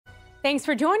Thanks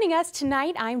for joining us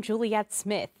tonight. I'm Juliette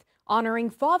Smith. Honoring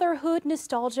fatherhood,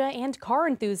 nostalgia, and car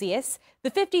enthusiasts,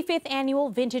 the 55th annual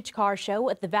Vintage Car Show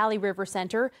at the Valley River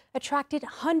Center attracted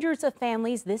hundreds of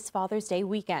families this Father's Day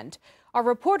weekend. Our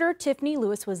reporter Tiffany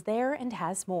Lewis was there and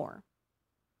has more.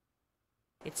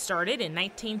 It started in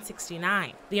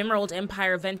 1969. The Emerald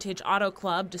Empire Vintage Auto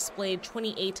Club displayed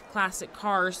 28 classic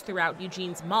cars throughout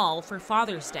Eugene's mall for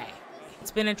Father's Day. It's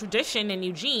been a tradition in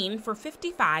Eugene for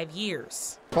 55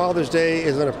 years. Father's Day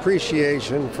is an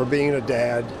appreciation for being a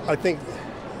dad. I think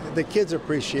the kids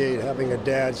appreciate having a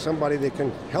dad, somebody that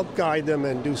can help guide them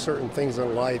and do certain things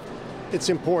in life. It's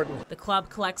important. The club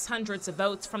collects hundreds of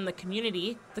votes from the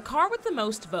community. The car with the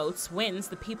most votes wins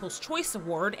the People's Choice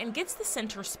Award and gets the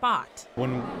center spot.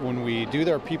 When we do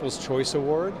their People's Choice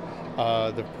Award,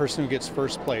 the person who gets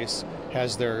first place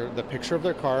has the picture of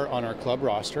their car on our club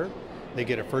roster. They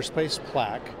get a first place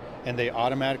plaque, and they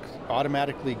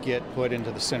automatically get put into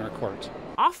the center court.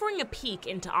 Offering a peek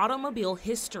into automobile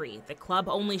history, the club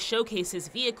only showcases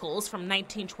vehicles from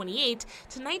 1928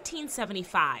 to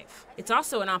 1975. It's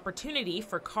also an opportunity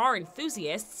for car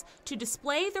enthusiasts to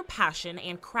display their passion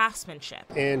and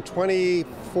craftsmanship. In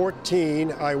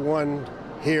 2014, I won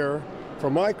here for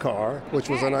my car, which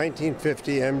was a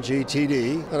 1950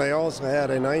 MGTD, and I also had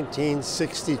a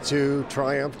 1962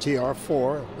 Triumph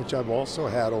TR4, which I've also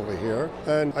had over here.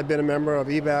 And I've been a member of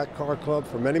EEVAC Car Club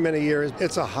for many, many years.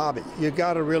 It's a hobby. You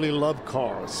gotta really love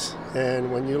cars.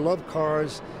 And when you love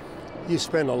cars, you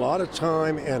spend a lot of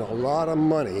time and a lot of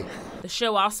money. The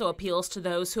show also appeals to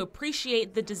those who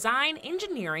appreciate the design,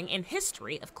 engineering, and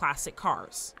history of classic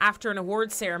cars. After an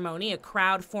awards ceremony, a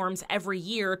crowd forms every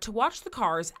year to watch the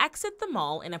cars exit the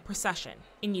mall in a procession.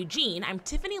 In Eugene, I'm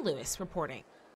Tiffany Lewis reporting.